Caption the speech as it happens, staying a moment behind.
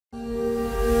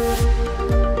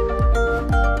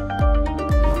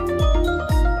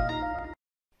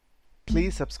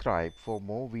subscribe for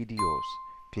more videos.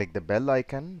 Click the bell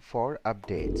icon for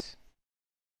updates.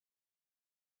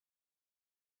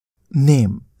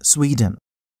 Name: Sweden.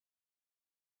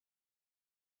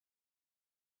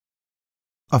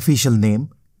 Official name: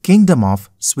 Kingdom of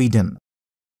Sweden.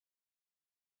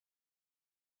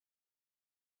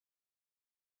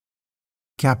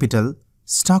 Capital: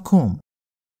 Stockholm.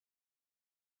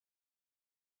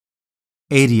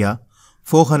 Area: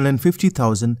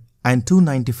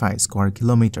 450,295 square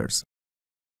kilometers.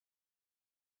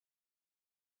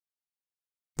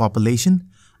 Population: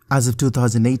 as of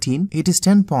 2018, it is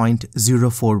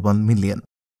 10.041 million.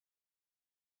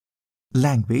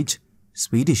 Language: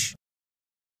 Swedish.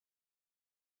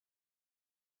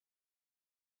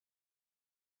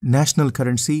 National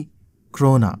currency: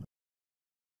 Krona.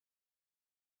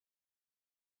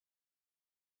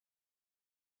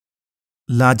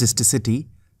 Largest city: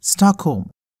 Stockholm.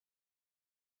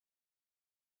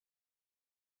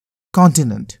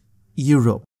 Continent: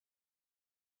 Europe.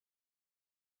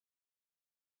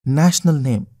 National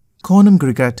name: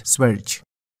 Konumgariket, Sverige.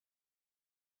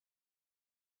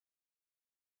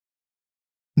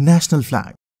 National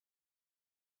flag.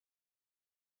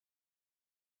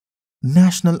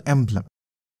 National emblem.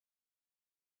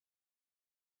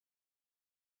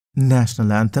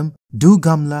 National anthem: Du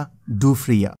gamla, du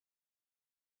Fria.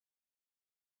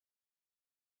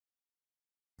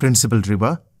 Principal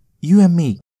river: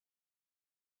 UME.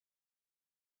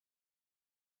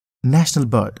 National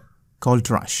bird: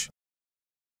 Koltrast.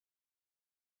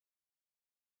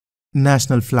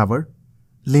 National flower: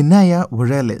 Linnaea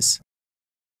borealis.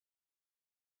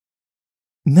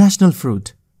 National fruit: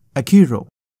 akiro.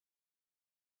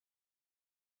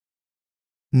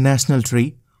 National tree: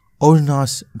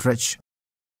 Ornas Drech.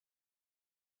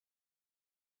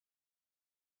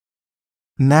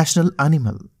 National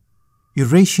animal: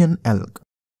 Eurasian elk.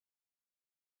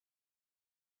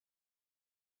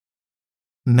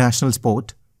 National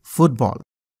sport: football.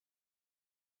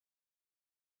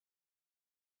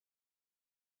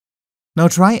 Now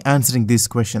try answering these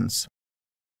questions.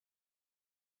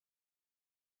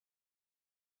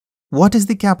 What is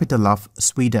the capital of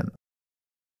Sweden?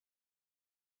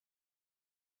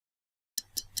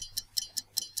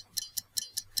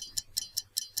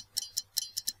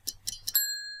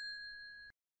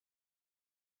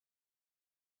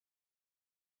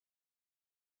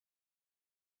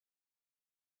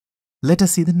 Let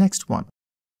us see the next one.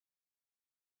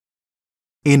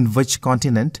 In which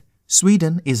continent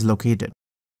Sweden is located?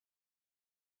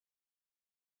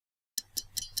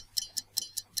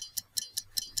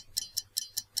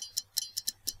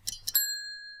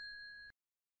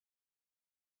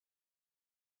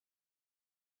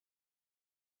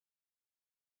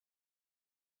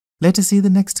 Let us see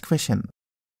the next question.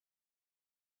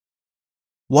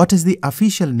 What is the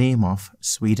official name of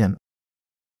Sweden?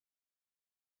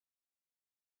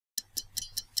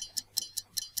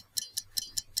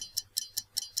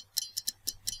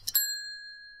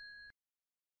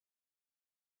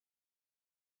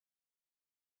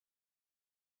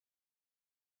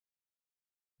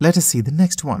 Let us see the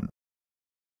next one.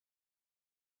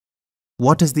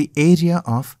 What is the area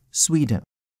of Sweden?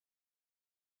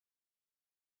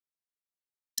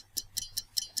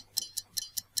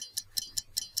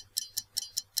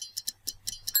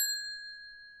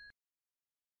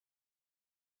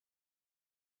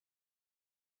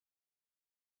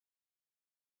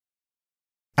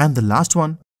 And the last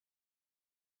one.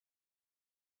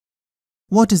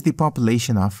 What is the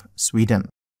population of Sweden?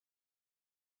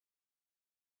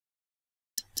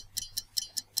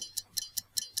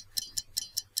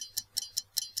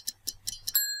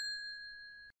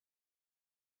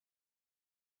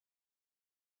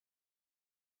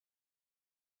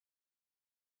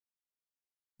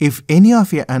 If any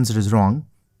of your answer is wrong,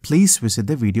 please visit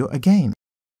the video again.